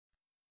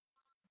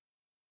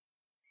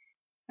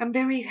I'm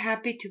very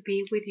happy to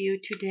be with you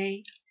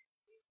today.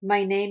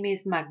 My name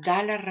is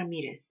Magdala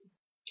Ramirez,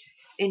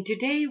 and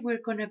today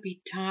we're going to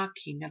be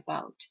talking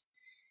about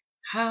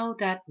how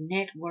that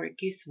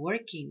network is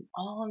working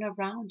all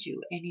around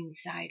you and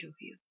inside of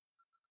you.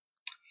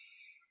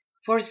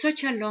 For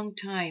such a long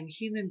time,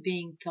 human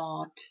beings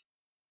thought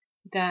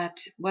that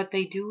what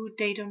they do,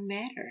 they don't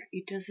matter.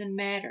 It doesn't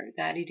matter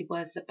that it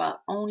was about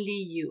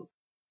only you.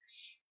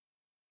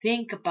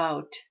 Think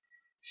about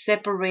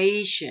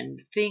separation,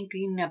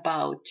 thinking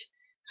about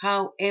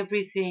how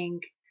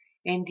everything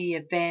and the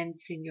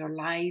events in your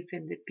life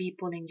and the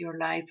people in your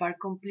life are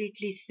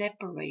completely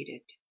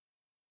separated.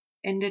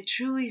 And the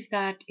truth is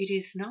that it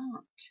is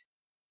not.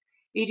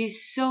 It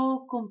is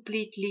so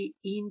completely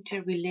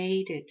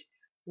interrelated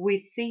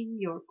within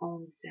your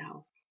own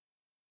self.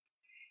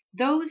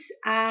 Those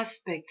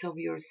aspects of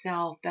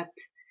yourself that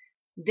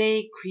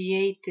they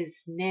create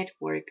this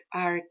network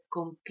are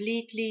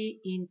completely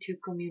into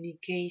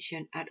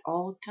communication at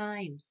all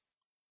times.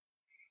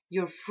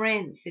 Your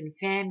friends and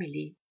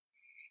family,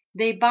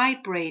 they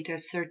vibrate a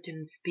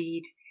certain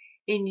speed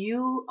and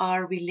you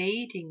are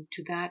relating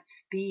to that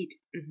speed.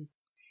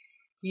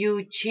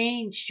 You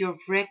change your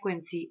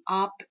frequency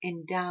up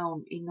and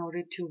down in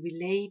order to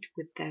relate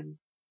with them.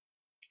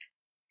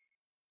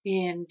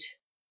 And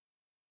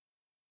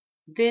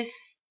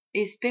this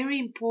is very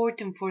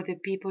important for the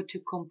people to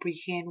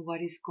comprehend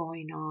what is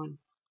going on.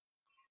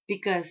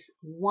 Because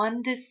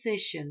one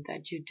decision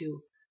that you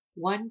do,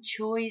 one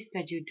choice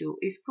that you do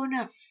is going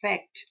to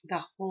affect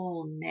the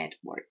whole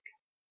network.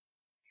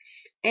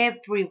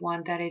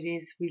 Everyone that it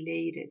is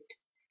related.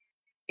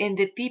 And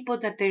the people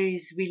that there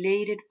is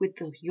related with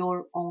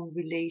your own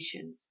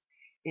relations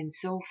and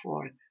so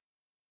forth.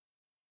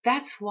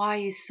 That's why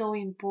it's so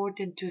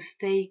important to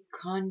stay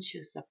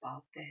conscious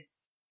about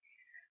this.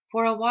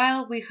 For a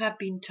while we have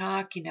been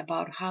talking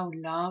about how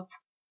love,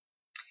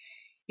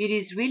 it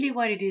is really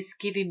what it is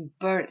giving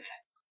birth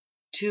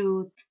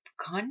to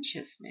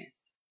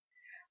consciousness.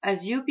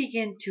 As you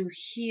begin to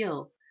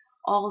heal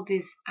all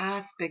these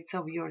aspects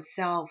of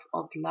yourself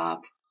of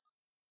love,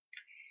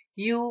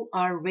 you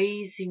are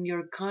raising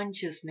your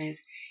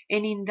consciousness,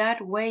 and in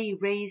that way,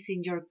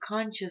 raising your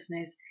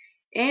consciousness,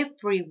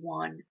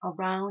 everyone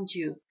around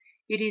you,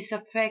 it is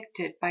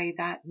affected by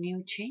that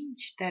new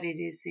change that it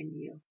is in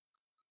you.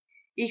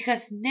 It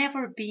has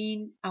never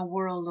been a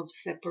world of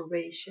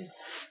separation.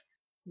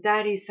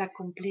 That is a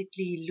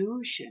completely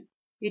illusion.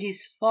 It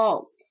is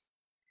false.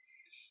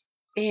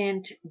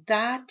 And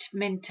that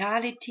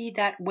mentality,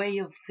 that way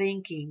of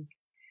thinking,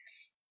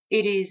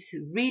 it is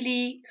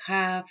really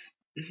have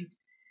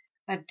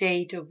a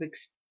date of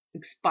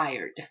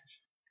expired.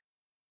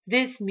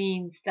 This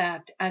means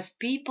that as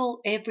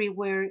people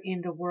everywhere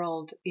in the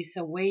world is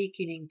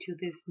awakening to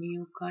this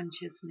new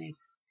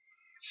consciousness,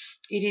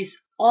 it is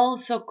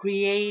also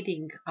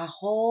creating a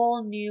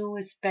whole new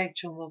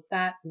spectrum of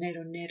that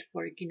neural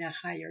network in a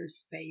higher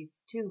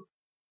space too.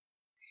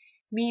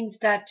 Means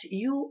that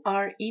you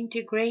are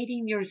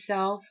integrating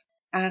yourself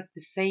at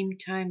the same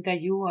time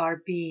that you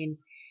are being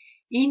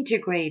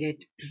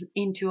integrated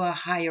into a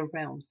higher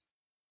realms.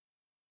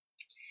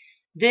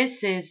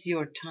 This is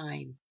your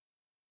time.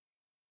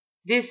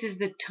 This is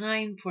the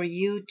time for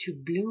you to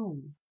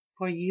bloom,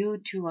 for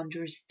you to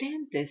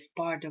understand this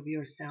part of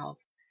yourself.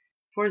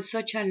 For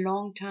such a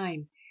long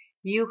time,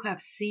 you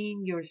have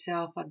seen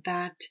yourself at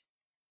that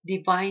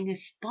divine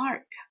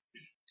spark,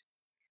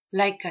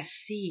 like a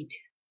seed,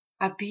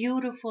 a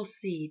beautiful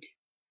seed,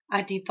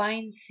 a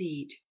divine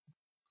seed.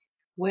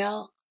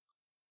 Well,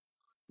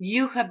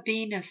 you have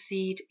been a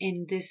seed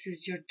and this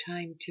is your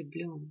time to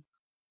bloom.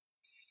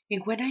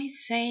 And when I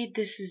say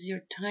this is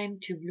your time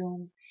to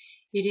bloom,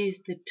 it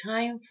is the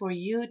time for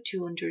you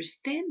to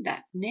understand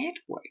that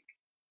network.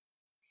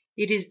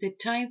 It is the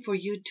time for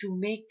you to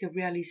make the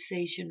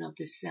realization of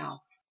the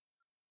self.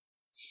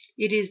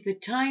 It is the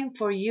time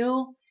for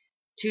you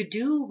to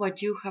do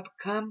what you have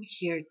come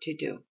here to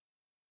do.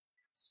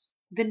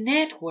 The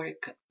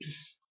network,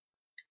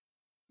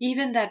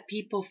 even that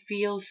people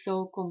feel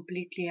so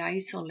completely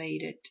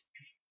isolated,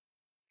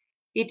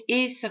 it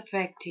is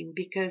affecting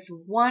because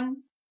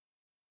one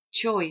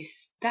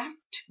choice, that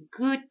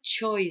good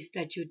choice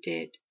that you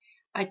did,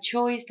 a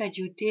choice that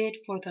you did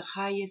for the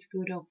highest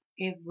good of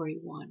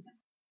everyone,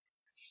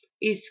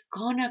 is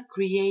gonna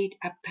create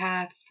a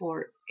path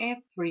for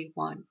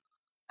everyone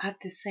at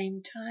the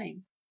same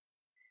time.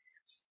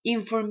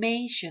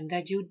 Information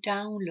that you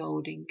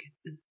downloading,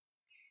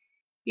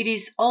 it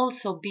is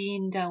also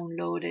being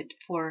downloaded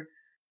for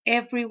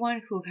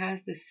everyone who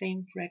has the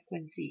same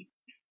frequency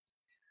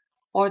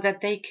or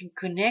that they can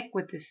connect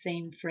with the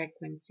same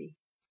frequency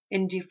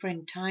in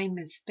different time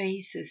and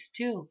spaces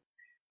too,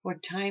 for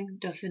time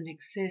doesn't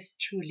exist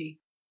truly.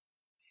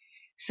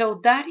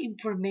 So that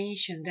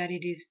information that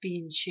it is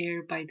being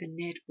shared by the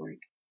network,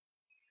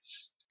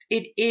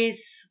 it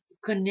is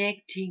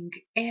connecting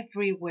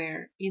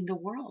everywhere in the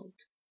world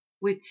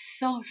with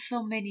so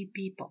many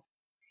people.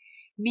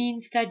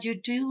 Means that you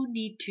do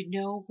need to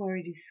know where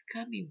it is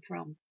coming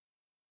from.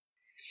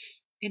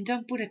 And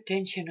don't put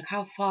attention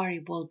how far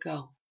it will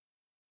go.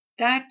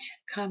 That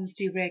comes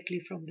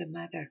directly from the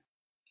mother.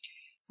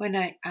 When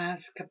I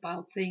ask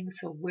about things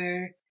of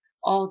where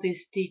all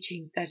these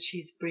teachings that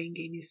she's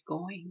bringing is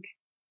going.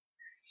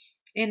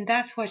 And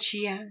that's what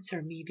she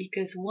answered me,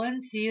 because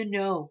once you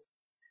know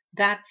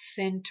that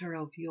center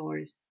of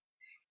yours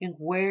and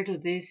where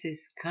this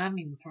is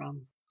coming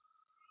from,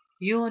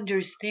 you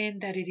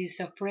understand that it is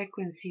a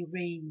frequency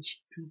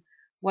range,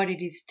 what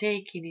it is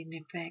taking in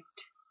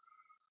effect,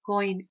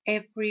 going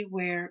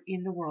everywhere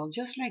in the world,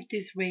 just like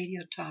this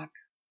radio talk.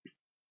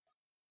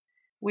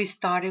 We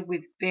started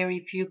with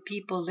very few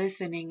people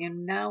listening,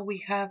 and now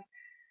we have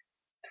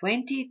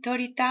 20,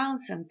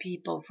 30,000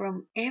 people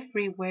from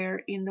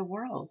everywhere in the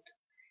world.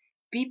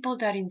 People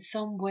that in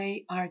some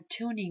way are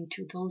tuning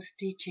to those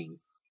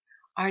teachings,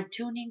 are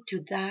tuning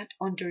to that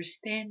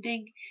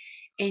understanding,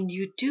 and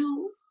you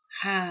do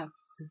have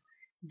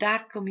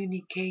that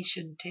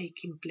communication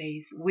taking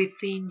place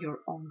within your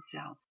own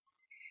self.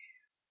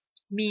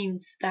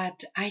 Means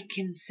that I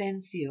can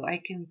sense you, I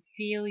can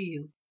feel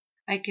you,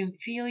 I can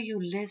feel you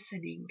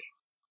listening,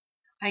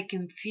 I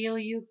can feel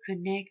you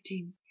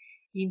connecting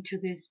into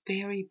this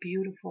very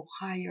beautiful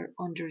higher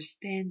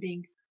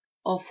understanding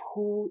of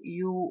who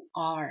you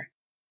are.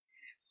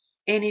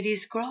 And it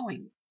is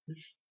growing.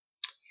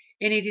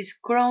 And it is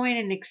growing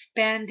and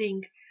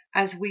expanding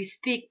as we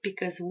speak,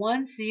 because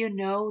once you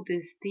know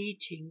these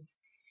teachings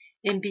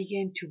and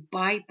begin to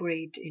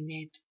vibrate in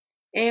it,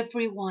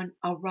 everyone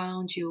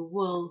around you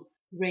will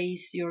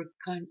raise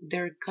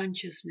their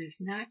consciousness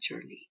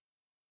naturally.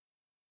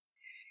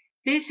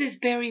 This is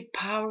very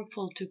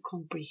powerful to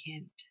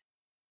comprehend,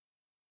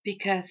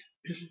 because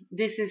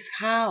this is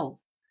how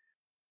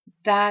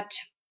that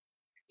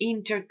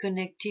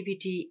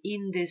interconnectivity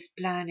in this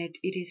planet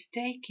it is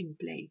taking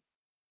place.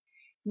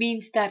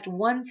 Means that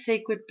one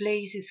sacred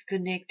place is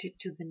connected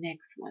to the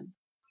next one,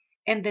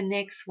 and the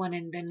next one,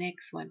 and the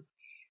next one.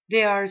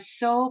 They are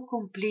so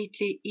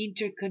completely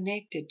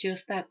interconnected,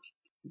 just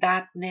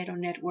that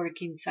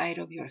network inside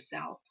of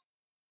yourself.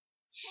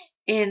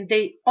 And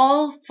they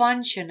all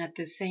function at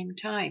the same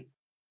time.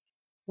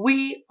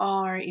 We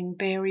are in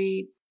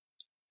very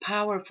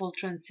powerful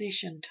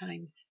transition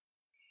times.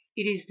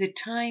 It is the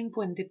time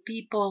when the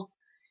people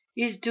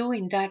is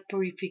doing that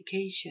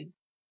purification,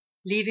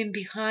 leaving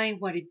behind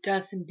what it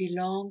doesn't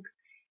belong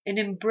and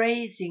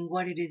embracing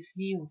what it is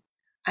new,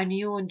 a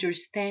new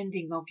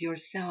understanding of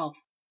yourself,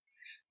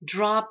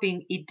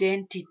 dropping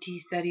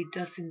identities that it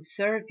doesn't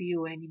serve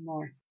you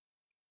anymore,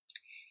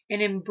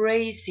 and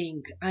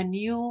embracing a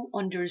new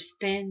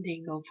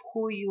understanding of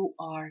who you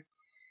are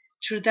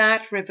through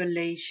that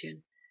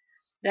revelation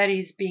that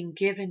is being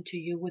given to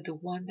you with the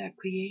one that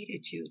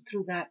created you,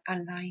 through that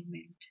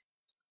alignment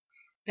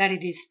that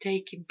it is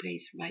taking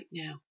place right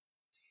now.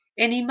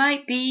 And it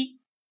might be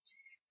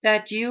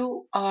that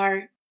you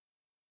are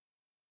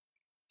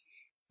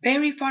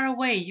very far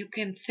away. You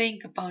can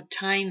think about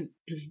time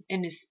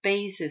and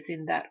spaces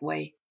in that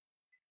way,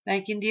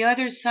 like in the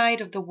other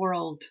side of the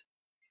world,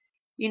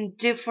 in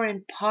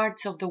different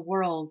parts of the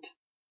world,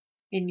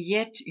 and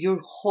yet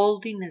you're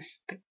holding a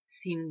space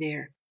in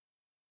there.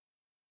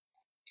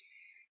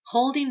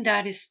 Holding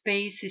that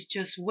space is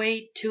just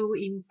way too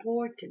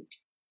important,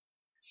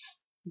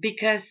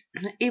 because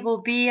it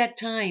will be a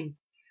time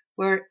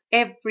where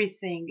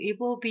everything, it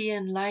will be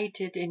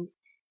enlightened, and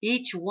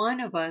each one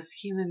of us,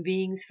 human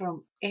beings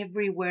from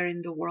everywhere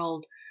in the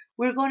world,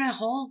 we're going to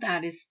hold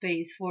that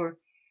space for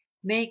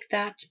make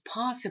that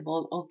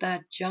possible, of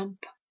that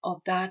jump,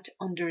 of that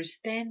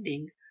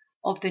understanding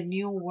of the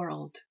new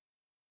world.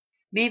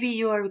 Maybe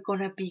you are going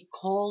to be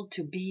called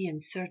to be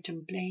in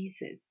certain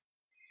places,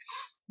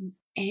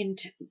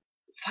 and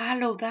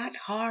follow that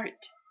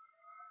heart.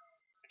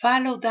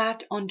 Follow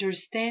that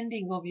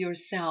understanding of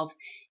yourself,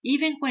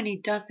 even when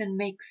it doesn't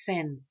make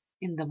sense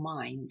in the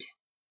mind.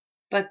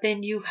 But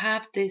then you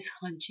have this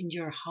hunch in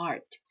your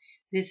heart,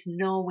 this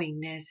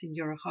knowingness in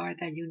your heart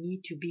that you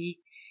need to be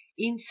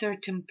in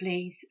certain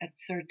place at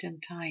certain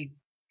time.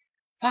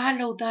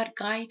 Follow that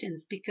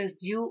guidance,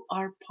 because you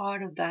are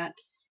part of that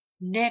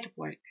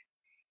network,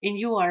 and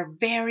you are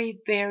very,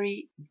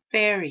 very,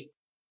 very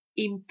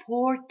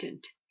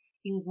important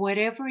in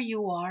whatever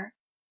you are,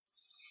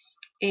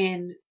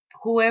 in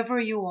whoever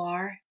you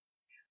are,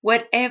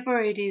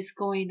 whatever it is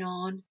going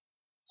on.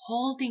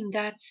 Holding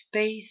that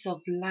space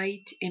of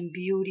light and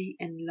beauty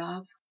and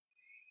love,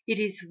 it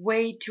is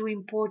way too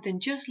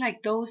important, just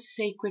like those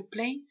sacred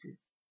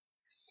places.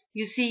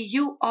 You see,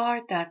 you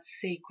are that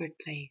sacred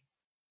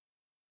place.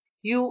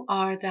 You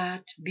are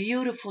that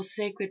beautiful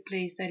sacred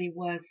place that it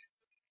was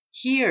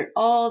here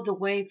all the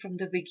way from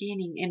the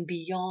beginning and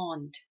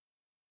beyond,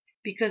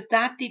 because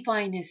that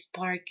divine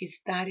spark is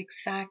that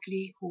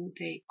exactly who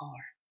they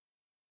are.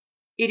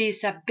 It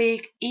is a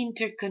big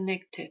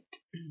interconnection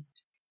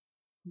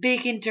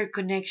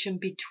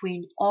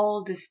between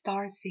all the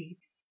star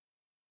seeds.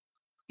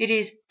 It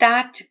is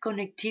that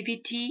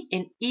connectivity,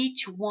 and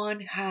each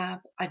one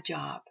have a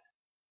job.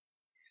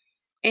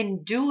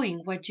 And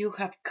doing what you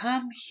have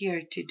come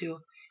here to do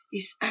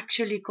is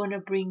actually going to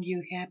bring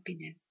you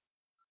happiness.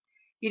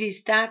 It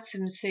is that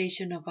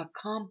sensation of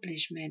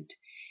accomplishment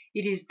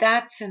It is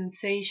that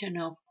sensation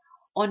of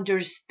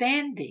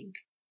understanding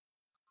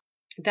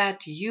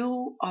that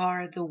you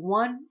are the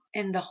one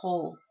and the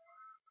whole.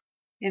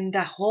 And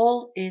the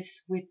whole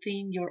is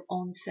within your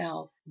own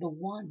self, the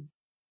one.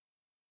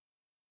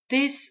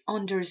 This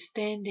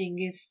understanding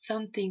is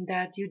something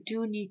that you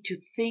do need to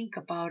think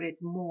about it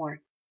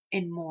more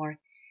and more.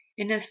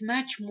 And as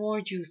much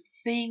more you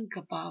think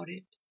about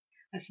it,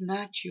 as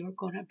much you're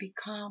going to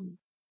become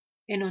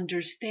and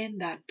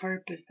understand that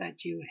purpose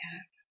that you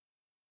have.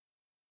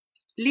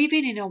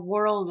 Living in a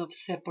world of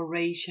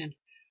separation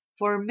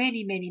for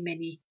many, many,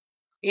 many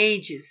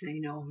ages,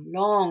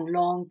 long,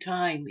 long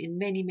time, in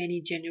many,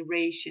 many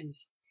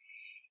generations,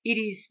 it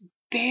is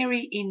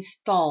very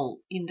installed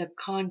in the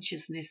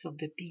consciousness of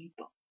the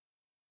people.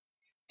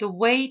 The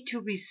way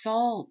to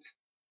resolve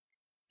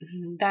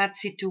that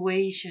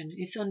situation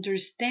is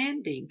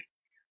understanding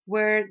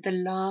where the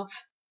love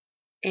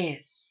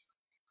is.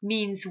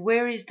 Means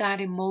where is that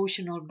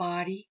emotional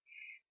body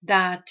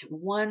that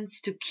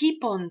wants to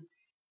keep on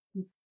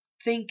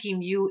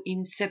thinking you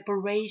in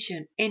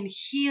separation and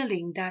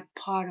healing that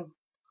part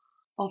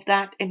of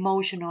that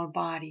emotional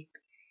body.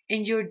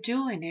 And you're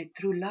doing it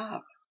through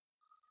love.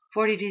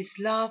 For it is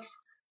love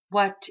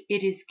what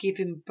it is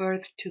giving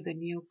birth to the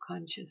new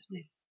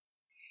consciousness.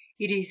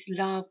 It is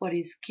love what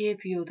is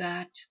give you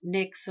that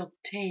next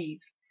octave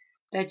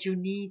that you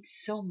need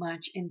so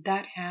much, and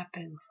that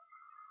happens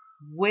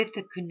with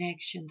the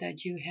connection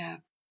that you have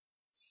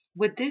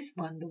with this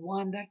one, the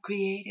one that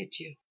created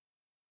you.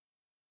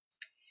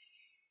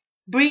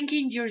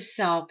 Bringing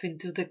yourself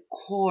into the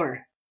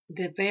core,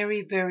 the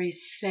very, very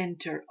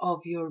center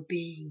of your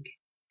being.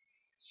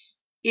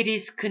 It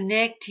is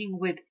connecting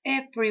with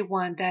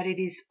everyone that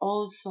it is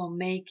also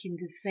making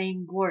the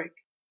same work,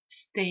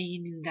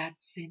 staying in that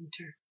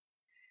center.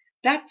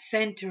 That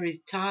center is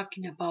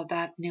talking about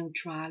that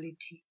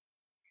neutrality.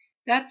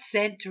 That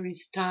center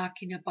is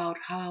talking about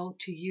how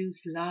to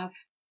use love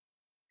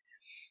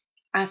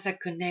as a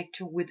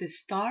connector with the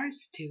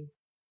stars too.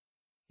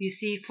 You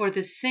see, for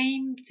the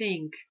same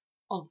thing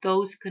of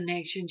those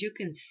connections, you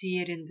can see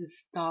it in the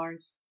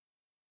stars.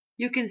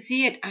 You can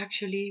see it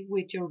actually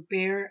with your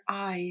bare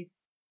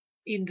eyes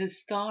in the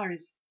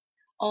stars.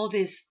 All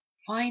these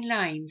fine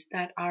lines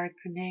that are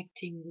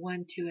connecting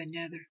one to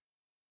another.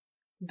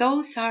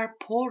 Those are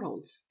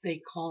portals, they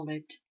call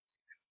it.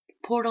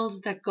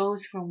 Portals that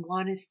goes from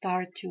one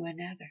star to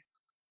another.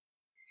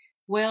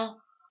 Well,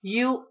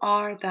 you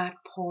are that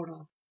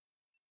portal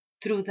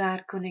through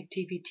that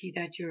connectivity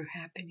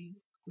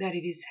that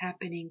it is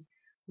happening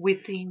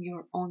within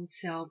your own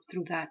self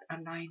through that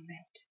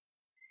alignment.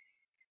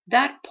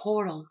 That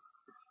portal,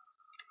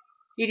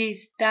 it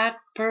is that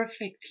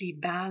perfectly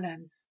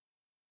balanced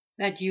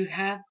that you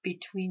have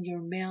between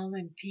your male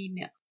and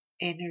female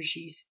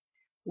energies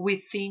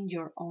within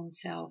your own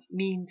self,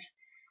 means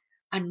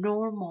a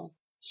normal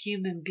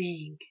human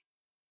being.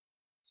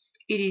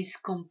 It is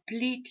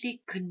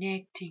completely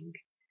connecting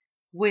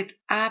with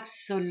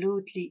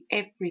absolutely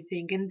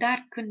everything, and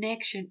that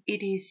connection,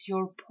 it is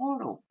your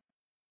portal.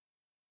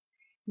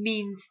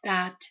 Means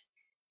that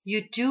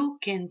you too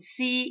can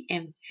see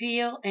and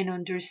feel and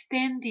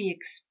understand the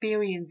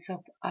experience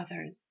of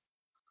others.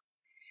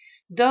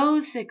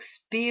 Those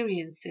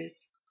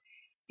experiences,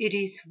 it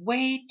is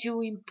way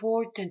too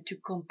important to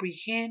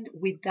comprehend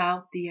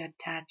without the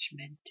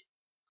attachment.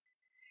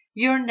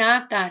 You're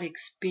not that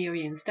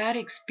experience. That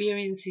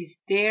experience is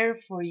there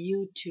for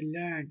you to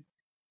learn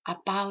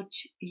about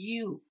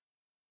you.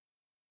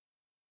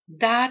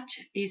 That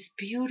is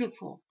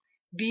beautiful.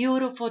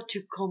 Beautiful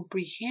to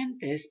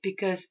comprehend this,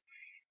 because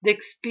the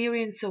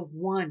experience of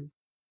one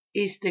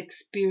is the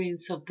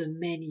experience of the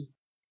many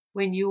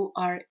when you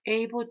are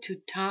able to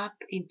tap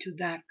into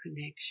that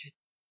connection.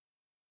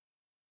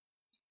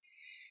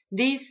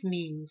 This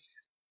means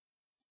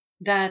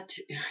that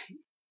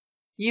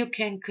you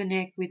can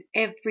connect with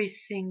every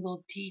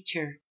single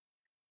teacher,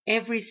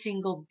 every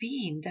single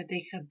being that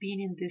they have been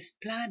in this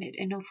planet,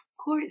 and of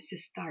course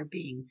star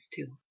beings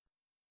too.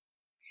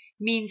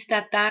 Means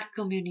that that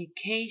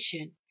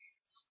communication,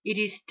 it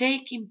is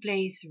taking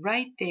place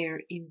right there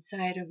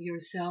inside of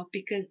yourself,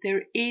 because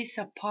there is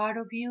a part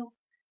of you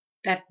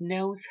that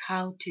knows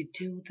how to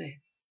do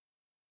this.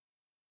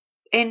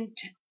 And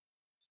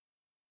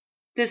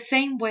the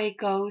same way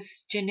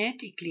goes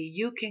genetically.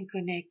 You can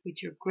connect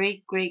with your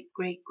great, great,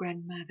 great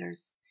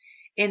grandmothers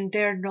and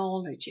their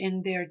knowledge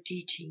and their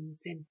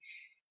teachings, and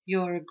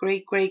your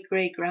great, great,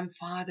 great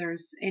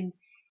grandfathers and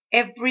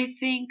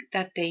everything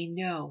that they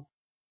know.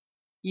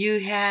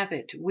 You have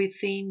it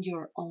within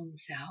your own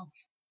self.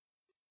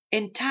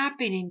 And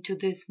tapping into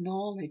this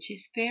knowledge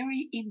is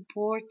very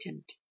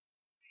important,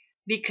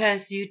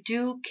 because you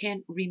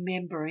can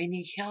remember, and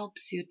it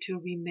helps you to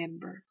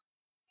remember.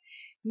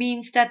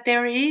 Means that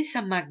there is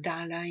a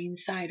Magdala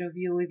inside of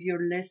you if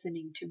you're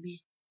listening to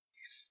me.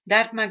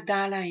 That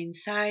Magdala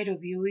inside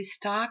of you is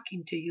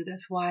talking to you.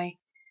 That's why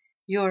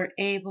you're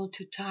able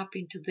to tap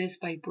into this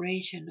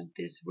vibration of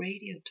this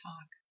radio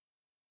talk.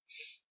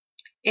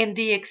 And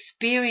the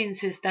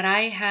experiences that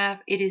I have,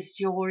 it is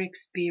your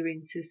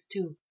experiences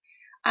too.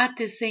 at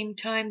the same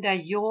time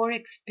that your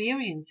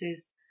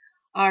experiences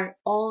are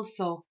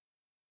also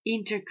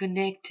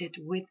interconnected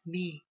with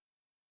me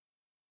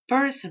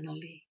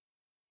personally.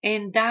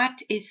 And that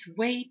is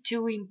way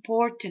too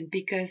important,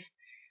 because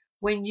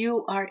when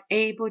you are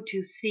able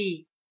to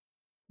see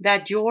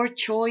that your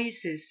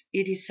choices,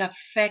 it is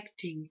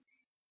affecting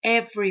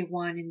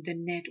everyone in the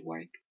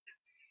network,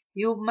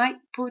 you might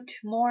put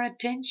more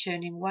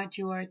attention in what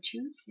you are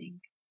choosing.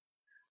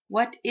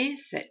 What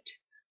is it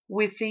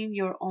within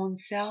your own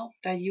self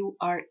that you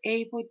are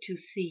able to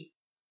see,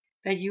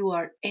 that you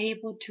are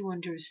able to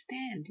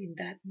understand in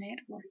that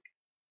network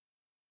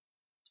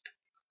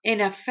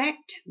and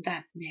affect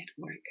that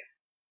network?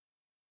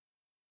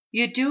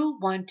 You do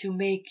want to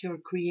make your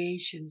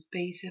creations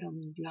based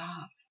on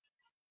love,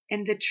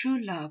 and the true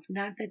love,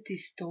 not the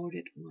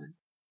distorted one.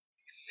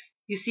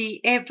 You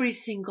see, every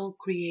single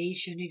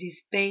creation, it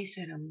is based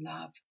on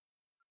love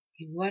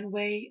in one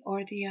way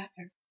or the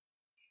other.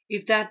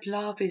 If that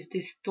love is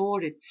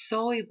distorted,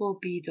 so it will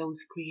be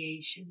those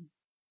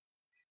creations.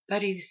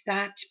 But it's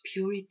that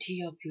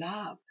purity of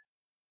love.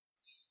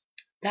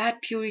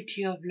 That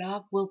purity of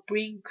love will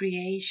bring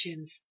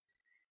creations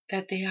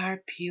that they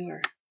are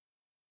pure.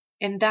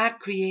 And that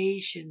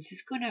creations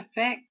is going to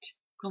affect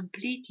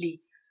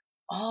completely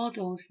all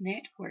those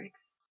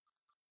networks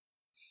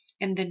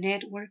and the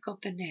network of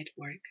the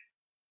network.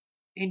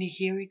 And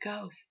here it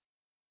goes.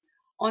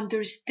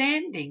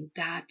 Understanding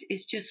that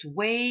is just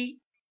way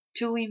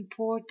too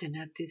important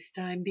at this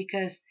time,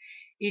 because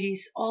it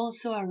is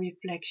also a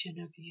reflection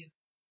of you.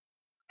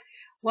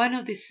 One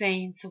of the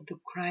sayings of the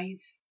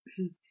Christ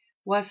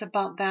was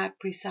about that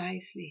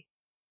precisely.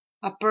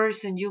 A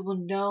person, you will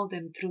know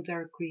them through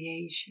their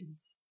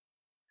creations.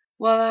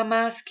 Well, I'm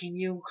asking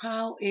you,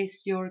 how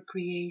is your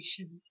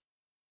creations?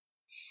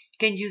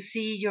 Can you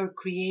see your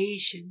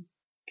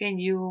creations? Can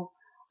you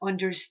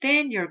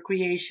understand your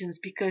creations?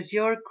 Because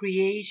your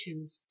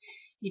creations,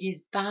 it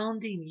is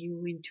bounding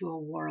you into a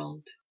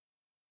world.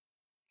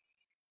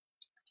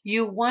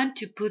 You want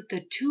to put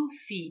the 2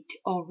 feet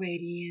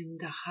already in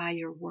the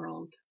higher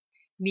world,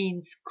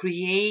 means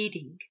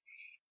creating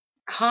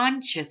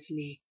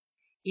consciously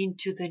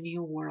into the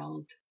new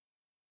world,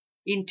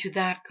 into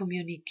that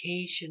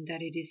communication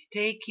that it is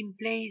taking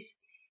place,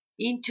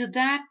 into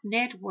that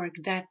network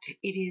that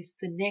it is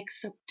the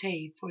next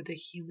octave for the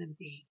human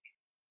being.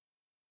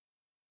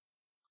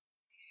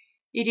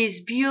 It is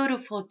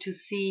beautiful to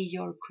see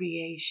your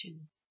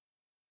creations,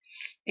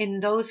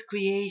 and those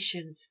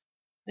creations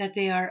that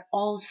they are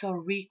also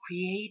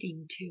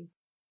recreating too.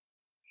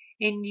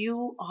 And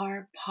you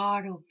are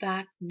part of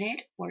that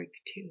network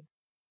too.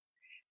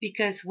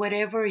 Because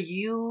whatever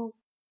you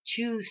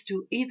choose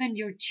to, even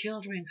your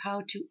children,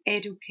 how to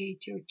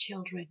educate your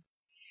children,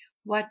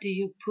 what do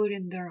you put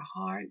in their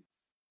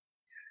hearts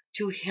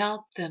to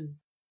help them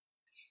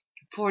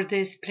for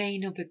this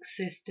plane of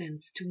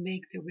existence, to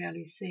make the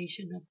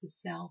realization of the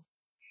self?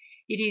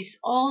 It is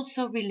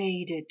also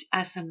related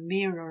as a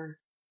mirror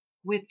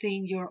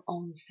within your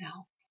own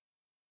self.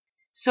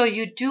 So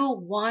you do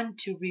want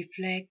to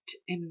reflect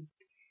in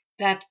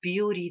that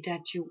beauty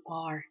that you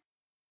are,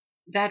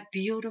 that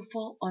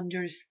beautiful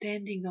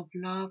understanding of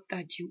love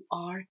that you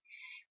are,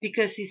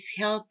 because it's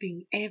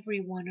helping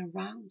everyone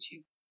around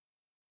you.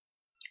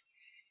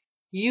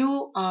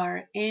 You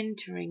are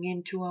entering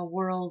into a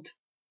world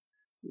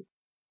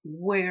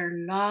where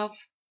love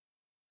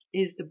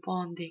is the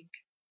bonding,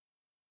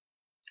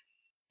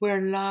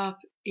 where love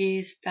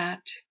is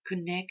that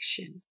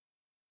connection,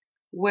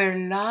 where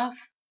love,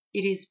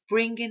 it is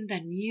bringing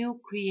the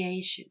new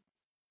creations,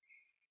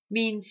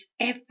 means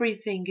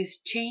everything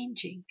is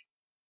changing.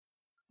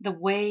 The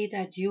way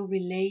that you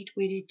relate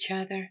with each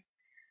other,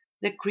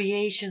 the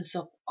creations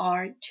of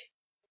art,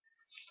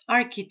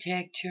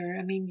 architecture,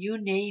 I mean, you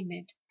name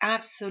it,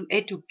 absolute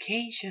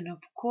education, of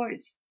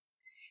course.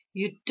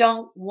 You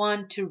don't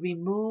want to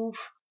remove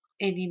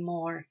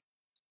anymore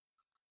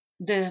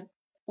the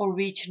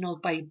original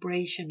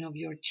vibration of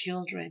your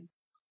children.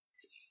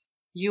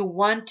 You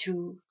want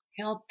to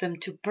help them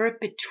to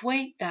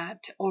perpetuate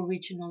that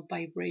original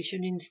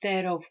vibration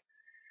instead of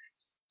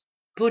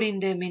putting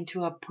them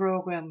into a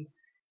program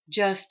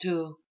just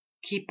to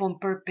keep on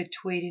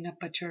perpetuating a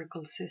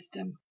patriarchal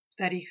system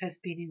that it has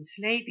been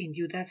enslaving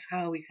you. That's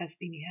how it has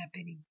been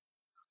happening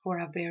for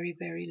a very,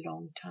 very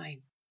long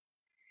time.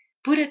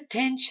 Put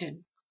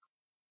attention.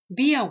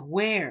 Be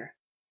aware.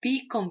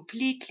 Be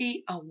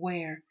completely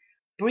aware.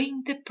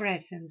 Bring the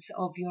presence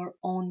of your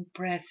own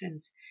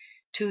presence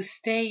to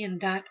stay in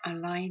that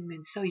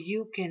alignment, so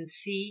you can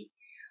see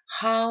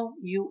how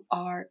you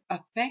are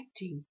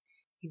affecting,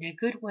 in a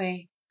good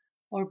way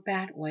or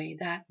bad way,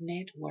 that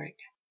network.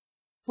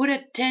 Put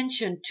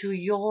attention to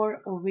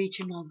your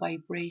original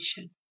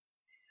vibration,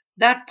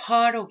 that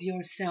part of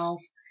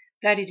yourself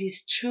that it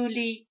is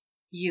truly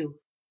you,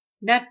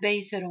 not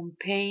based on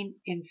pain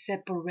and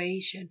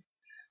separation,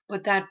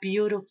 but that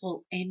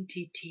beautiful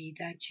entity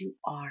that you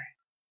are.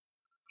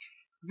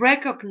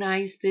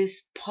 Recognize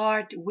this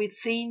part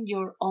within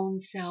your own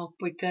self,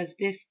 because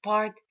this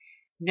part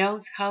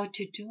knows how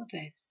to do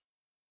this.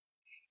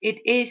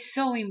 It is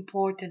so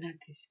important at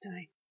this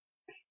time.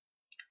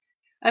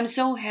 I'm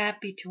so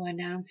happy to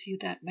announce you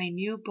that my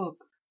new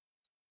book,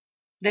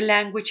 The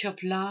Language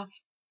of Love,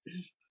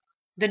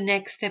 The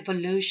Next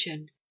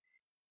Evolution,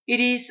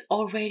 it is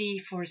already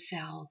for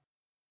sale.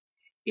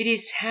 It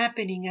is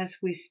happening as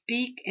we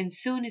speak, and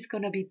soon it's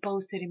going to be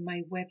posted in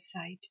my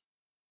website.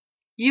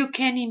 You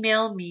can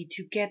email me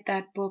to get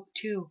that book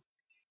too,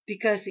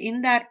 because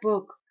in that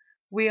book,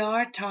 we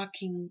are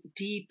talking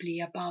deeply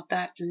about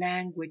that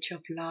language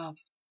of love.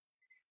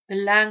 The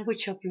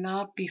language of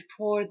love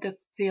before the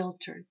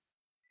filters,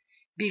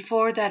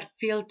 before that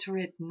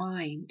filtered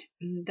mind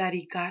that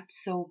it got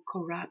so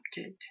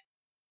corrupted.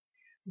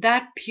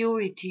 That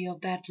purity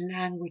of that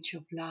language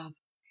of love,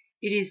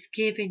 it is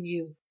giving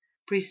you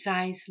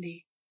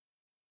precisely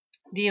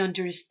the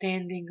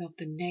understanding of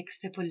the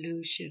next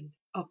evolution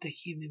of the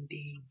human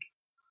being.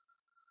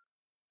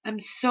 I'm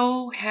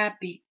so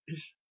happy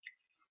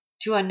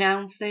to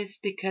announce this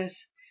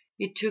because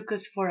it took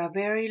us for a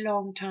very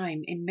long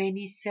time in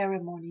many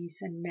ceremonies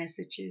and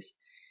messages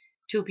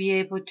to be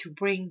able to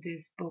bring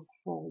this book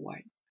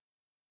forward.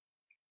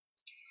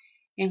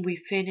 And we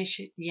finished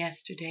it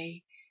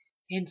yesterday,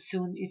 and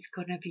soon it's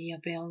going to be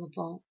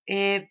available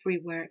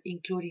everywhere,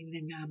 including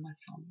in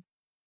Amazon.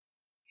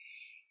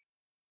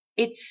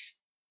 It's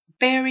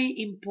very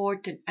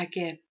important,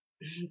 again,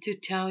 to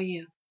tell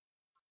you,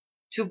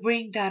 to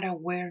bring that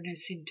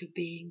awareness into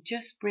being.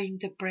 Just bring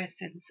the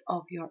presence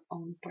of your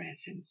own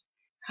presence.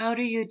 How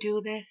do you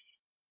do this?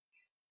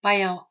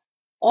 By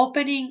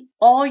opening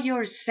all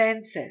your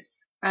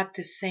senses at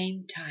the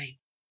same time.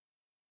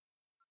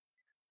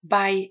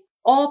 By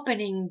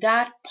opening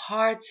that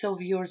parts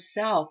of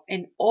yourself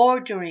and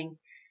ordering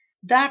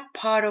that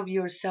part of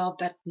yourself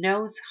that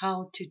knows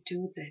how to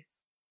do this.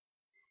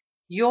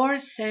 Your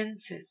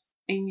senses,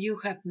 and you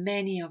have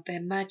many of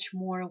them, much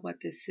more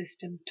what the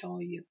system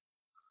told you,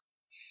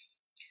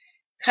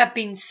 have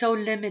been so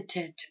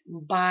limited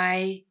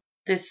by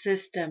the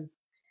system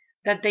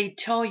that they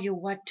tell you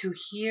what to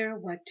hear,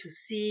 what to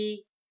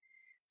see.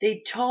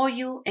 They told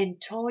you and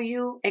told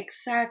you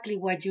exactly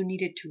what you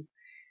needed to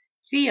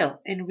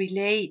feel and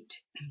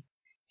relate.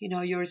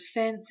 Your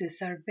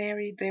senses are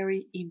very,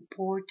 very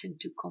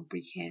important to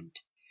comprehend.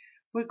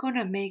 We're going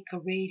to make a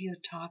radio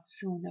talk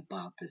soon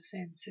about the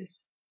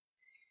senses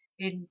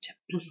and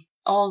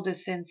all the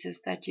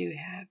senses that you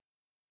have.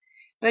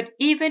 But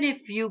even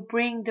if you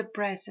bring the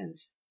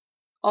presence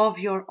of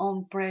your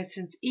own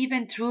presence,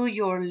 even through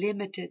your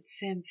limited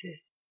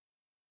senses,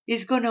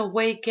 it's going to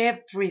wake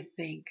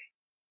everything,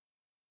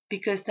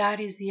 because that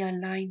is the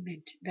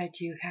alignment that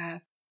you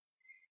have.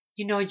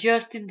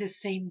 Just in the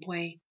same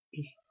way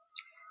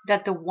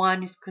that the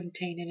one is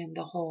contained in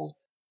the whole,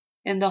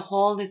 and the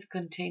whole is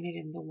contained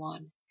in the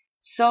one,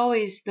 so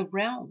is the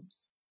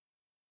realms.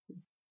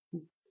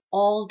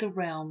 All the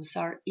realms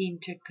are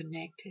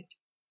interconnected.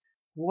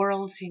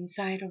 Worlds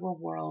inside of a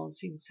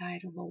worlds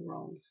inside of a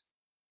worlds.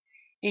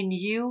 And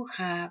you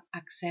have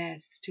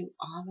access to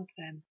all of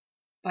them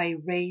by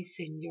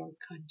raising your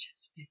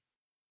consciousness.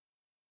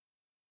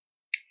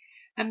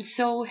 I'm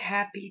so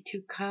happy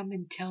to come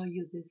and tell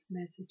you these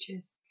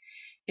messages,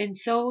 and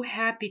so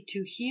happy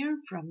to hear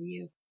from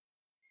you.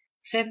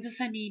 Send us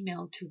an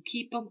email to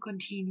keep on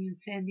continuing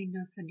sending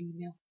us an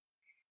email.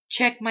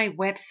 Check my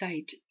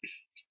website.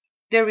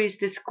 There is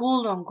the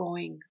school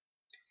ongoing,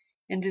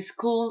 and the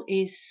school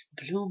is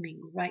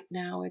blooming right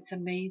now. It's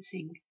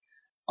amazing.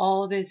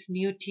 All these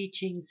new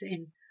teachings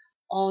and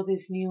all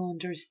these new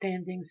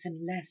understandings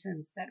and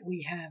lessons that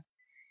we have.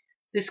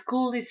 The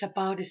school is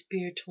about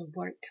spiritual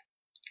work.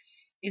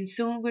 And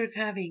soon we're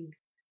having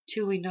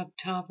 2 in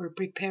October,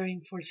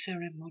 preparing for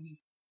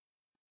ceremony.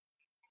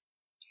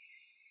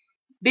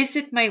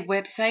 Visit my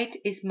website,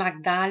 is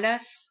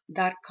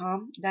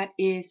magdalas.com. That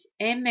is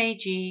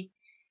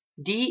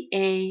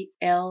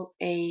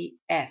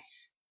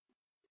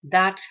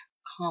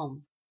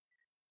MAGDALAS.com.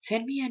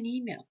 Send me an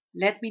email.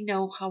 Let me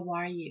know how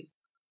are you.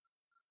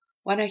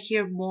 Want to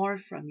hear more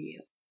from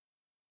you.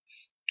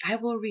 I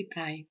will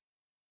reply.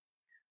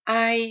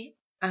 I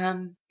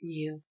am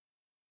you.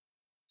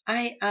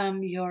 I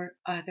am your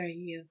other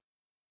you,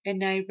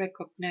 and I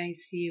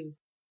recognize you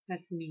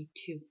as me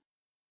too.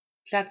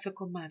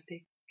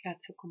 Tlatzocomate,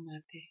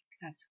 tlatzocomate,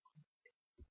 tlatzocomate.